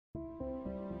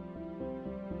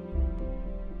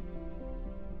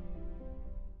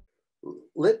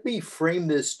Let me frame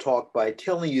this talk by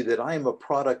telling you that I am a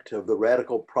product of the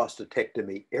radical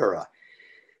prostatectomy era.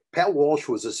 Pat Walsh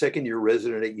was a second-year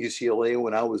resident at UCLA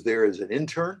when I was there as an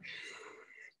intern.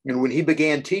 And when he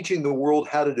began teaching the world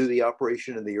how to do the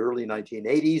operation in the early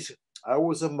 1980s, I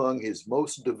was among his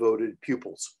most devoted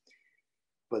pupils.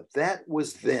 But that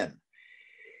was then.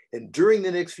 And during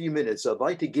the next few minutes, I'd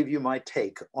like to give you my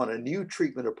take on a new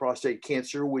treatment of prostate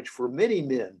cancer, which for many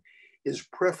men is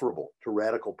preferable to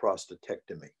radical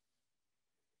prostatectomy.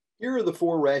 Here are the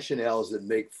four rationales that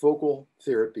make focal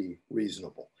therapy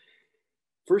reasonable.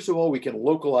 First of all, we can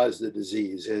localize the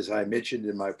disease. As I mentioned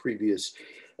in my previous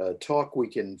talk, we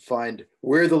can find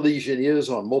where the lesion is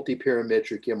on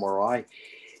multiparametric MRI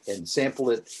and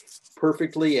sample it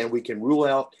perfectly, and we can rule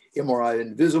out MRI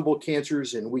invisible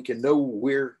cancers, and we can know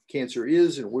where cancer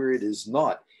is and where it is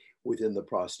not within the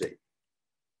prostate.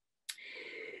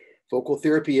 Focal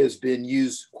therapy has been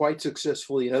used quite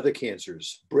successfully in other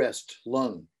cancers: breast,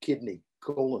 lung, kidney,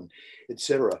 colon,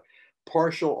 etc.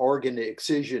 Partial organ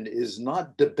excision is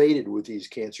not debated with these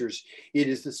cancers. It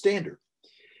is the standard.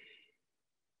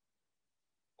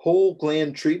 Whole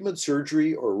gland treatment,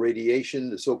 surgery, or radiation,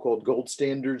 the so-called gold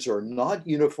standards, are not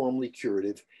uniformly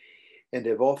curative and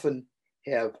often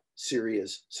have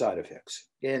serious side effects.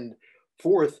 And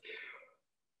fourth,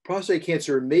 prostate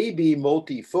cancer may be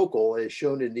multifocal, as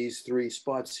shown in these three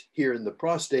spots here in the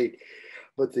prostate,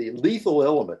 but the lethal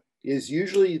element is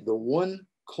usually the one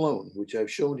clone, which I've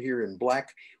shown here in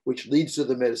black, which leads to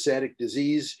the metastatic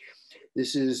disease.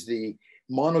 This is the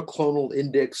monoclonal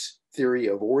index theory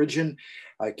of origin.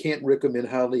 I can't recommend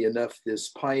highly enough this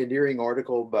pioneering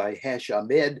article by Hash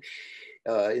Ahmed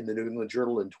in the New England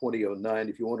Journal in 2009.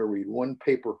 If you want to read one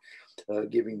paper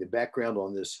giving the background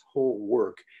on this whole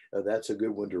work, that's a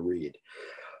good one to read.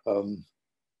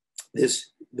 The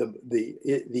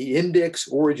index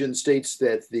origin states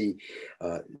that the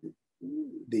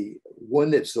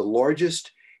one that's the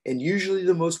largest and usually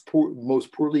the most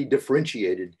poorly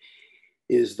differentiated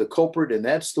is the culprit, and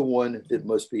that's the one that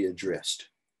must be addressed.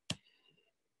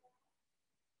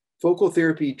 Focal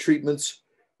therapy treatments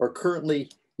are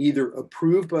currently either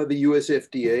approved by the US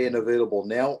FDA and available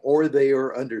now, or they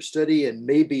are under study and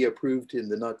may be approved in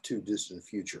the not too distant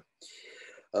future.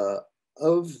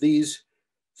 Of these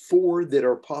four that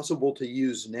are possible to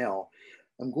use now,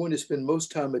 I'm going to spend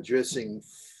most time addressing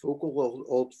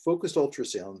focused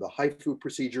ultrasound, the HIFU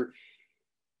procedure,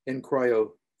 and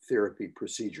cryotherapy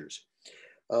procedures.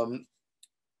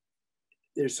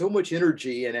 There's so much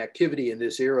energy and activity in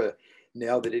this era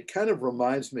now that it kind of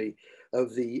reminds me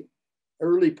of the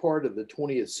early part of the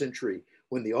 20th century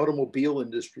when the automobile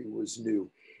industry was new,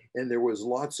 and there was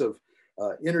lots of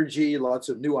energy, lots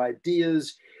of new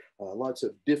ideas, lots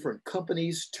of different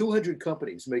companies, 200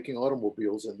 companies making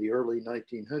automobiles in the early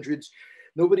 1900s.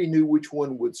 Nobody knew which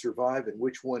one would survive and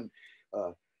which one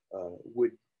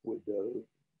would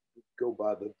go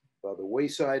by the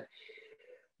wayside.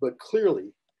 But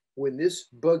clearly, when this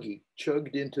buggy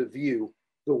chugged into view,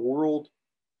 the world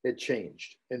had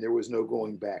changed and there was no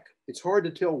going back. It's hard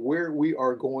to tell where we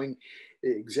are going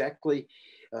exactly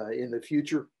in the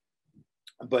future,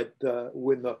 but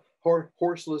when the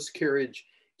horseless carriage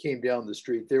came down the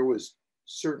street, there was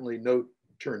certainly no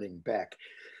turning back.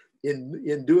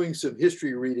 In doing some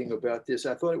history reading about this,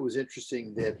 I thought it was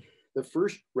interesting that the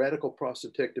first radical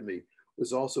prostatectomy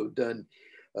was also done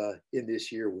in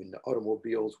this year when the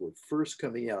automobiles were first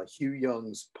coming out, Hugh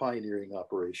Young's pioneering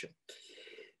operation.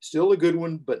 Still a good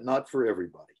one, but not for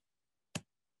everybody.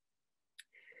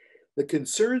 The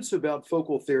concerns about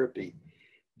focal therapy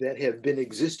that have been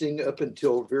existing up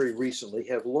until very recently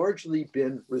have largely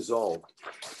been resolved.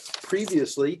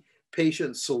 Previously,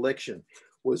 patient selection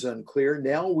was unclear.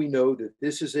 Now we know that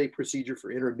this is a procedure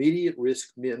for intermediate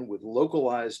risk men with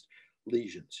localized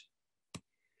lesions.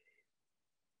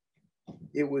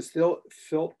 It was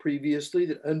felt previously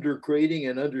that undergrading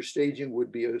and understaging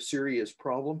would be a serious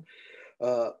problem,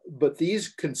 but these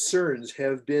concerns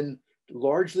have been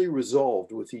largely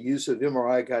resolved with the use of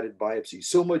MRI-guided biopsy,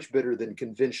 so much better than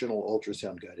conventional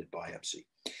ultrasound-guided biopsy.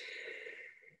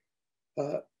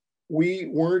 We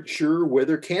weren't sure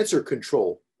whether cancer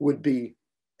control would be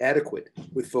adequate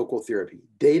with focal therapy.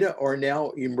 Data are now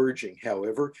emerging,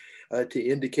 however, to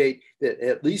indicate that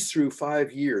at least through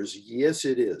 5 years, yes,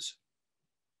 it is.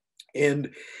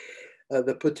 And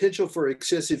the potential for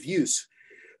excessive use,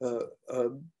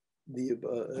 an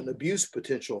abuse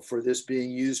potential for this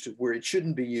being used where it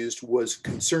shouldn't be used was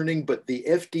concerning, but the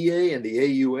FDA and the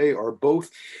AUA are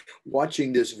both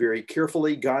watching this very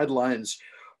carefully. Guidelines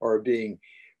are being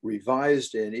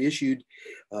revised and issued,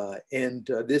 and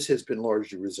this has been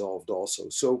largely resolved also.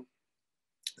 So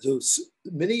So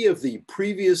many of the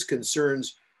previous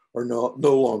concerns are no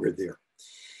longer there.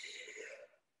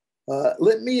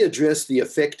 Let me address the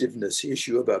effectiveness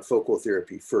issue about focal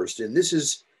therapy first. And this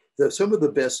is some of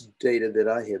the best data that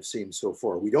I have seen so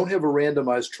far. We don't have a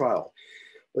randomized trial,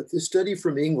 but this study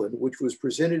from England, which was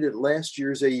presented at last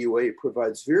year's AUA,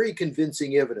 provides very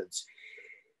convincing evidence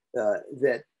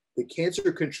that the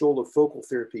cancer control of focal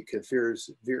therapy compares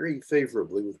very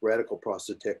favorably with radical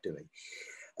prostatectomy.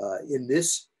 In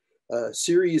this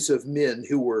series of men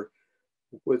who were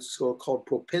what's called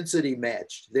propensity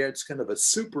matched, that's kind of a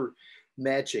super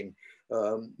matching,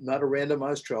 not a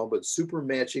randomized trial, but super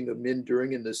matching of men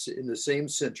during in the same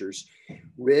centers,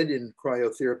 red in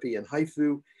cryotherapy and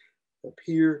HIFU, up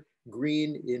here,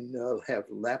 green in have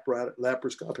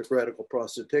laparoscopic radical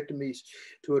prostatectomies,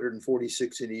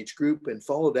 246 in each group, and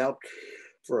followed out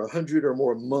for 100 or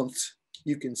more months.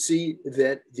 You can see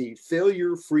that the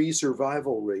failure-free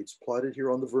survival rates plotted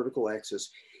here on the vertical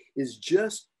axis is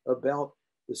just about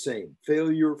the same.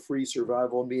 Failure-free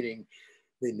survival, meaning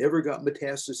they never got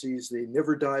metastases, they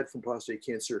never died from prostate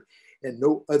cancer, and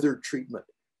no other treatment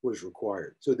was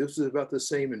required. So this is about the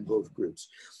same in both groups.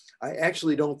 I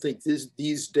actually don't think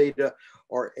these data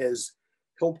are as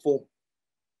helpful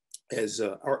as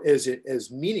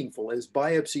meaningful as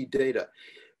biopsy data,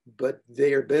 but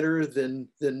they are better than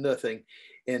nothing.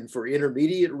 And for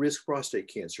intermediate risk prostate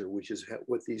cancer, which is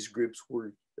what these groups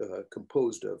were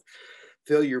composed of,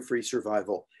 failure-free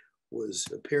survival was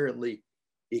apparently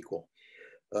equal.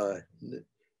 The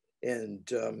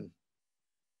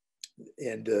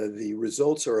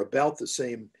results are about the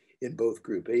same in both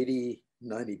groups,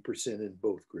 80–90% in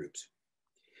both groups.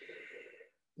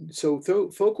 So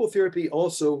focal therapy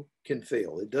also can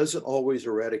fail. It doesn't always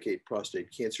eradicate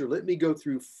prostate cancer. Let me go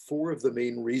through 4 of the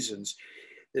main reasons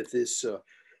that this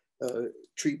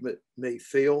treatment may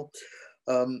fail.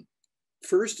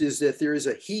 First is that there is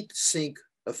a heat sink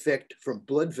effect from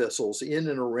blood vessels in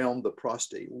and around the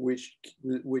prostate, which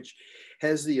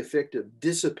has the effect of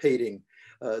dissipating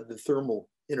the thermal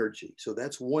energy. So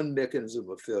that's one mechanism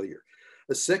of failure.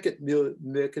 A second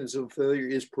mechanism of failure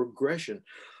is progression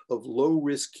of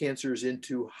low-risk cancers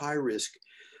into high-risk,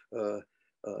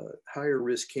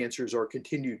 higher-risk cancers or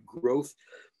continued growth.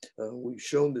 We've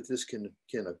shown that this can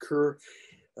occur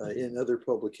in other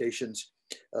publications.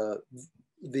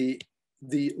 The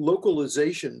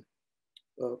localization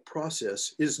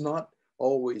process is not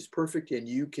always perfect, and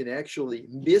you can actually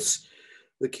miss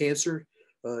the cancer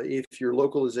if your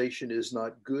localization is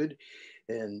not good.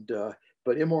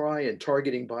 But MRI and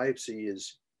targeting biopsy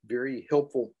is very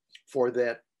helpful for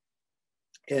that.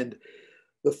 And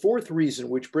the 4th reason,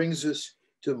 which brings us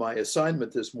to my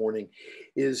assignment this morning,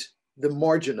 is the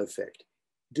margin effect.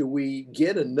 Do we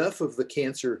get enough of the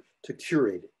cancer to cure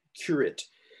it?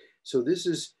 So this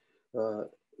is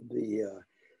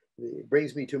it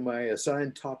brings me to my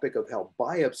assigned topic of how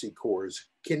biopsy cores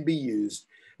can be used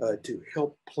to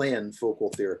help plan focal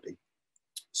therapy.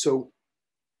 So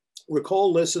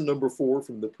recall lesson number 4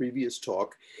 from the previous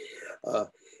talk,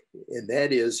 and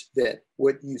that is that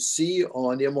what you see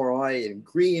on MRI in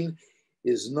green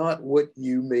is not what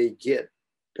you may get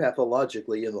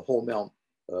pathologically in the whole mount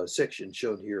section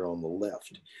shown here on the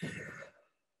left.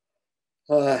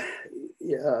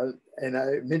 And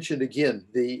I mentioned again,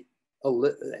 the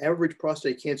average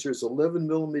prostate cancer is 11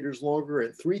 millimeters longer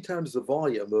and 3 times the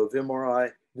volume of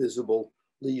MRI visible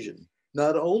lesion.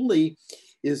 Not only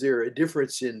is there a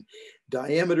difference in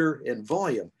diameter and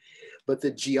volume, but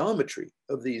the geometry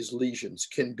of these lesions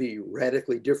can be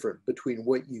radically different between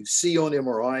what you see on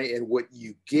MRI and what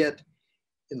you get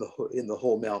in the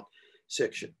whole mount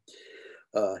section.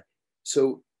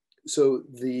 So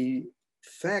the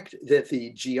fact that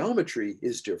the geometry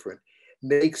is different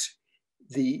makes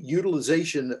the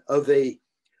utilization of a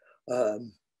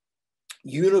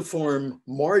uniform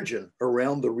margin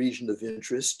around the region of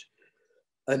interest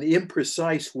an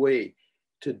imprecise way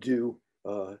to do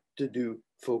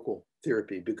focal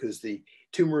therapy, because the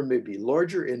tumor may be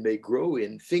larger and may grow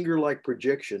in finger-like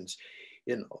projections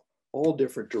in all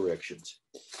different directions.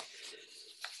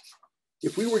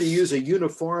 If we were to use a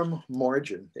uniform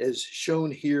margin, as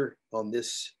shown here on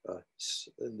this,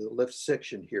 in the left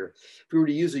section here, if we were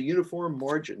to use a uniform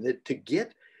margin, that to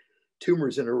get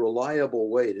tumors in a reliable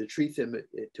way, to treat them,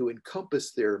 to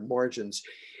encompass their margins,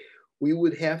 we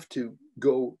would have to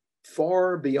go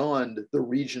far beyond the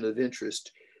region of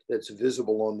interest that's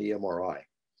visible on the MRI.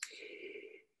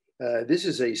 This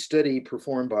is a study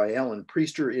performed by Alan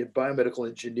Priester, a biomedical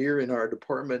engineer in our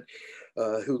department,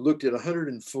 who looked at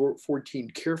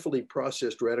 114 carefully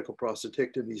processed radical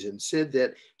prostatectomies and said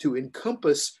that to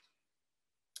encompass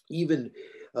even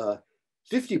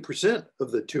 50%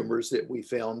 of the tumors that we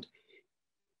found,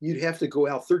 you'd have to go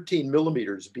out 13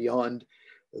 millimeters beyond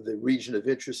the region of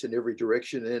interest in every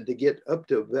direction. And to get up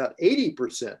to about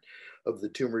 80% of the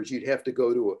tumors, you'd have to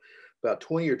go to about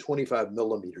 20 or 25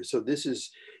 millimeters. So this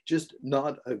is just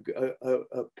not a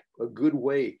good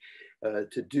way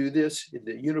to do this.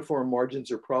 The uniform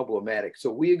margins are problematic.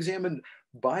 So we examined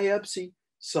biopsy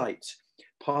sites,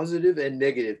 positive and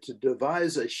negative, to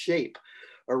devise a shape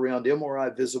around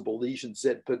MRI visible lesions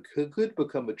that could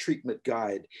become a treatment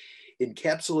guide,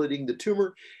 encapsulating the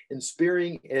tumor and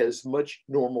sparing as much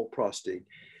normal prostate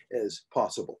as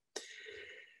possible.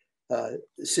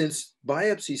 Since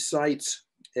biopsy sites,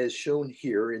 as shown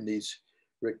here in these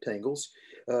rectangles,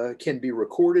 can be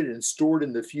recorded and stored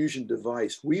in the Fusion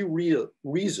device, we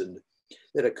reasoned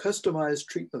that a customized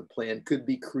treatment plan could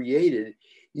be created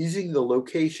using the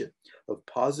location of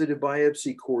positive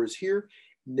biopsy cores here,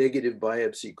 negative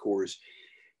biopsy cores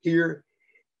here,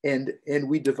 and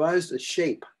we devised a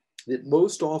shape that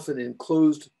most often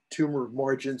enclosed tumor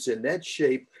margins, and that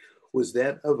shape was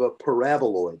that of a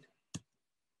paraboloid.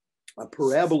 A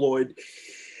paraboloid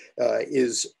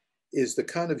is the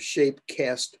kind of shape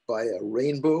cast by a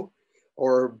rainbow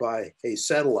or by a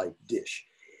satellite dish.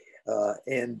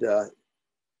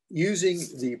 Using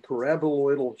the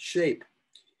paraboloidal shape,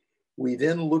 we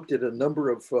then looked at a number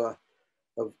of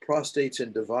prostates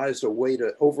and devised a way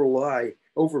to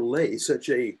overlay such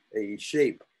a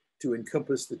shape to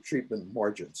encompass the treatment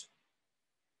margins.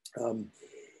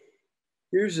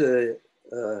 Here's an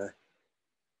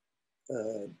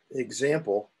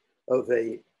example of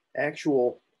a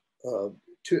actual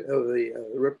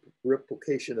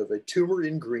replication of a tumor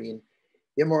in green,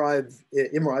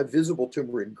 MRI visible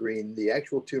tumor in green, the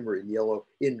actual tumor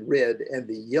in red, and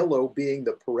the yellow being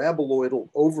the paraboloidal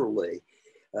overlay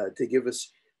to give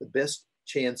us the best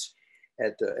chance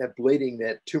at ablating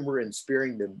that tumor and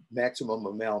sparing the maximum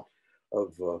amount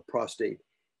of prostate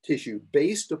tissue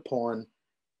based upon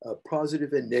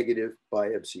positive and negative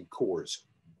biopsy cores.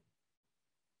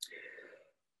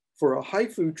 For a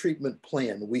HIFU treatment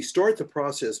plan, we start the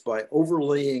process by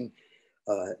overlaying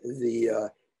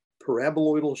the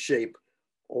paraboloidal shape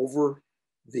over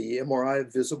the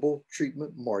MRI visible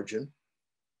treatment margin.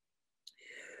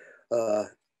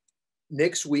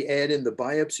 Next, we add in the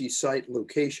biopsy site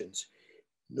locations,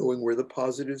 knowing where the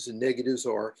positives and negatives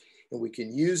are, and we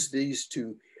can use these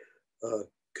to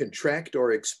contract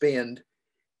or expand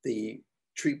the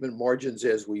treatment margins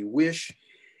as we wish.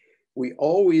 We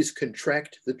always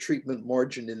contract the treatment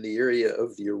margin in the area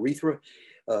of the urethra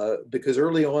because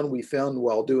early on we found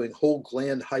while doing whole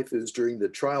gland HIFUs during the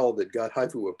trial that got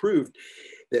HIFU approved,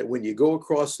 that when you go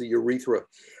across the urethra,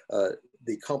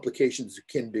 the complications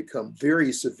can become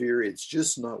very severe. It's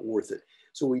just not worth it.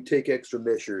 So we take extra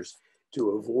measures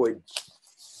to avoid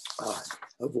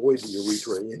the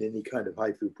urethra in any kind of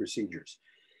HIFU procedures.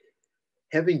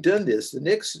 Having done this, the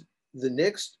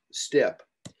next step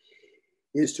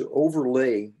is to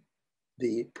overlay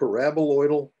the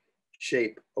paraboloidal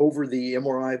shape over the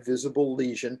MRI visible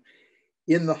lesion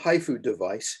in the HIFU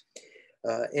device.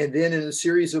 And then in a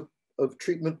series of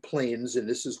treatment planes, and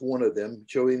this is one of them,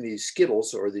 showing these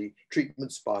skittles or the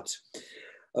treatment spots,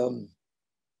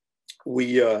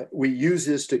 we use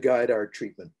this to guide our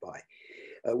treatment by.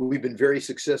 We've been very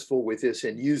successful with this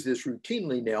and use this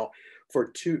routinely now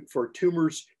for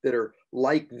tumors that are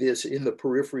like this in the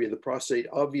periphery of the prostate.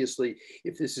 Obviously,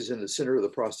 if this is in the center of the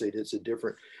prostate, it's a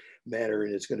different matter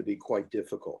and it's going to be quite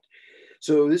difficult.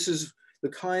 So this is the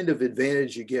kind of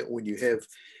advantage you get when you have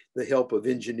the help of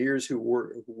engineers who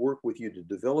work with you to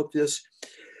develop this.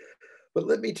 But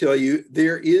let me tell you,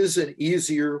 there is an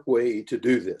easier way to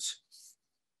do this.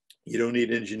 You don't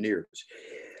need engineers.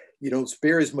 You don't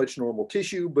spare as much normal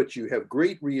tissue, but you have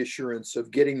great reassurance of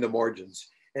getting the margins.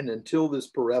 And until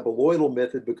this paraboloidal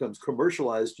method becomes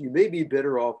commercialized, you may be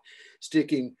better off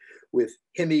sticking with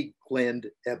hemigland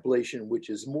ablation, which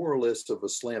is more or less of a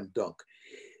slam dunk.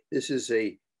 This is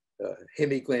a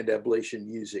hemigland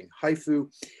ablation using HIFU.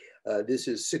 This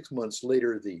is 6 months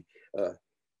later, the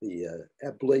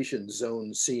ablation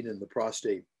zone seen in the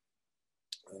prostate,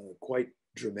 quite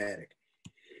dramatic.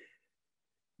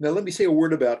 Now, let me say a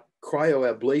word about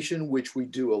cryoablation, which we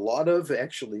do a lot of,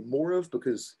 actually more of,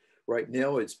 because right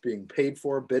now it's being paid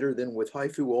for better than with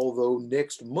HIFU, although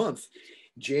next month,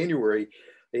 January,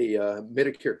 a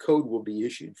Medicare code will be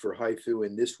issued for HIFU,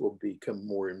 and this will become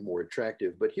more and more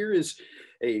attractive. But here is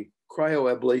a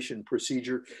cryoablation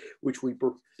procedure, which we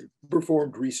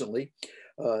performed recently.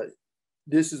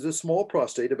 This is a small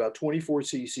prostate, about 24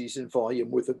 cc's in volume,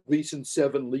 with a Gleason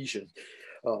 7 lesion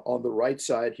on the right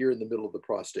side here in the middle of the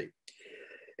prostate.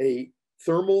 A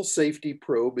Thermal safety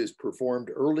probe is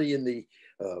performed early in the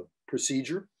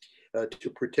procedure to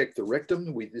protect the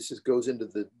rectum. This goes into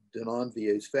the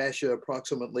non-vas fascia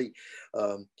approximately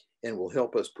and will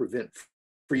help us prevent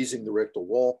freezing the rectal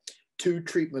wall. 2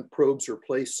 treatment probes are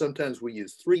placed. Sometimes we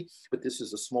use 3, but this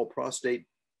is a small prostate.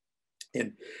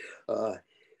 And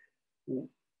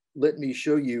let me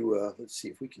show you, let's see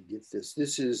if we can get this.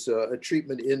 This is a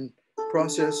treatment in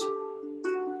process.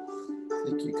 I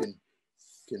think you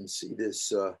can see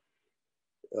this.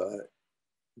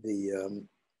 The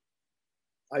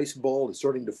ice ball is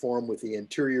starting to form with the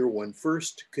anterior one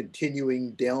first,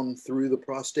 continuing down through the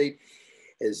prostate.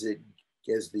 As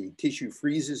the tissue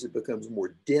freezes, it becomes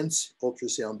more dense.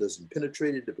 Ultrasound doesn't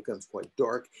penetrate it. It becomes quite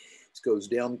dark. It goes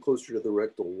down closer to the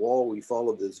rectal wall. We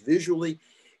follow this visually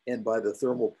and by the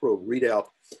thermal probe readout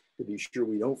to be sure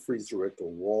we don't freeze the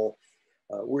rectal wall.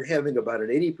 We're having about an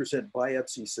 80%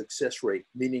 biopsy success rate,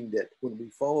 meaning that when we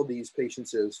follow these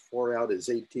patients as far out as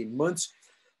 18 months,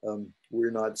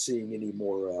 we're not seeing any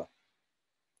more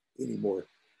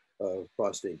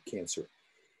prostate cancer.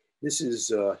 This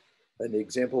is an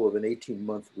example of an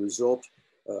 18-month result.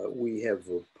 We have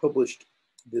published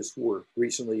this work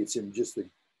recently. It's in just the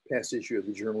past issue of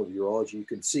the Journal of Urology. You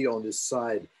can see on this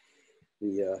side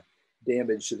the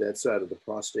damage to that side of the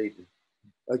prostate.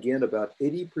 Again, about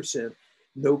 80%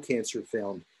 no cancer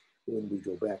found when we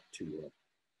go back to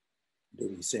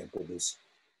we sample this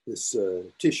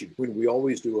tissue, when we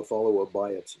always do a follow-up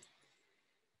biopsy.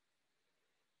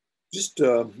 Just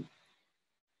a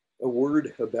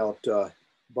word about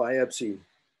biopsy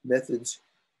methods.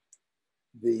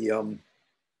 We at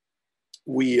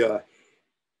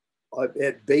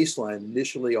baseline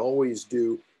initially always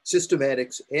do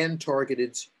systematics and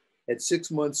targeteds. At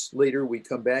 6 months later, we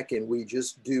come back and we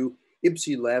just do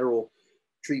ipsilateral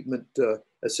treatment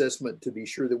assessment to be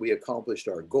sure that we accomplished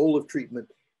our goal of treatment.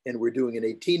 And we're doing an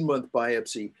 18-month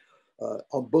biopsy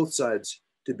on both sides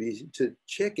to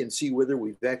check and see whether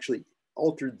we've actually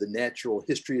altered the natural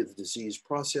history of the disease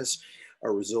process.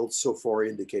 Our results so far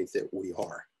indicate that we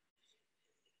are.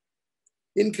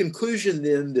 In conclusion,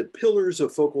 then, the pillars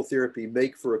of focal therapy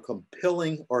make for a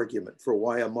compelling argument for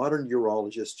why a modern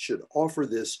urologist should offer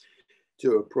this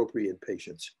to appropriate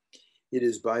patients. It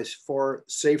is by far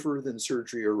safer than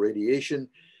surgery or radiation.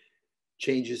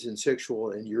 Changes in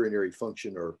sexual and urinary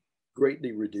function are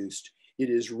greatly reduced. It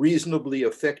is reasonably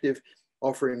effective,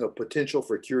 offering a potential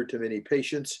for cure to many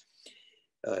patients.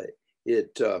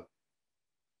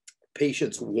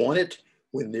 Patients want it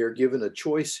when they're given a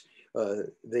choice.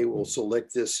 They will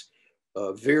select this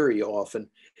very often.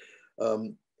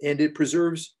 And it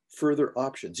preserves further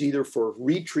options, either for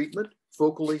retreatment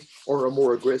focally or a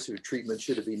more aggressive treatment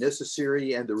should it be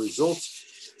necessary. And the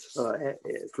results,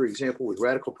 for example, with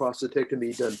radical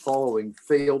prostatectomy done following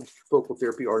failed focal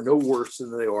therapy are no worse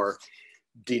than they are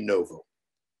de novo.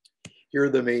 Here are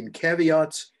the main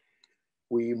caveats.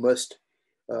 We must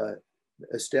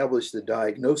establish the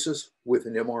diagnosis with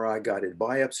an MRI guided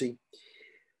biopsy.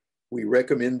 We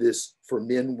recommend this for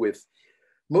men with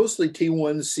mostly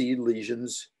T1 seed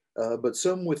lesions, but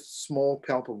some with small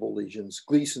palpable lesions.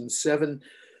 Gleason 7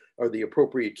 are the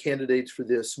appropriate candidates for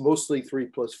this, mostly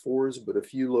 3+4s, but a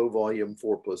few low volume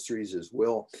 4+3s as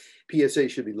well. PSA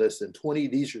should be less than 20.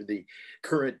 These are the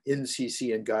current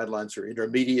NCCN guidelines for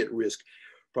intermediate risk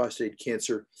prostate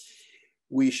cancer.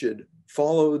 We should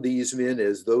follow these men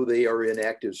as though they are in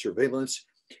active surveillance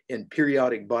and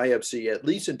periodic biopsy, at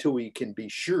least until we can be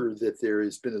sure that there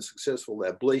has been a successful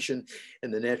ablation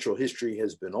and the natural history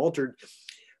has been altered.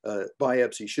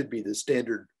 Biopsy should be the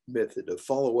standard method of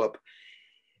follow-up.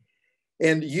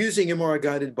 And using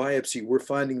MRI-guided biopsy, we're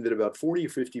finding that about 40 or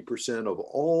 50% of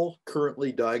all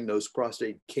currently diagnosed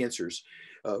prostate cancers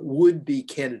would be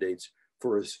candidates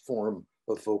for a form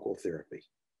of focal therapy.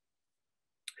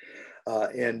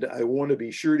 And I want to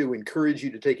be sure to encourage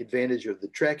you to take advantage of the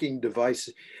tracking device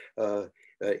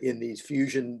in these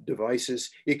fusion devices.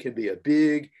 It can be a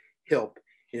big help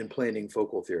in planning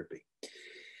focal therapy.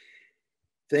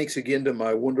 Thanks again to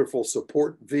my wonderful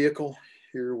support vehicle.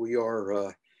 Here we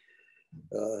are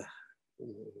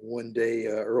one day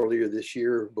earlier this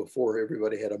year before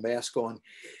everybody had a mask on.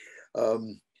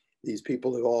 These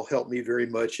people have all helped me very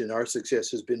much, and our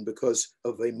success has been because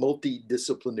of a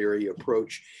multidisciplinary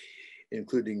approach,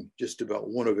 including just about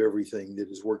one of everything that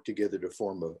has worked together to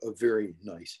form a very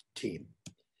nice team.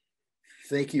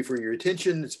 Thank you for your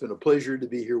attention. It's been a pleasure to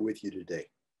be here with you today.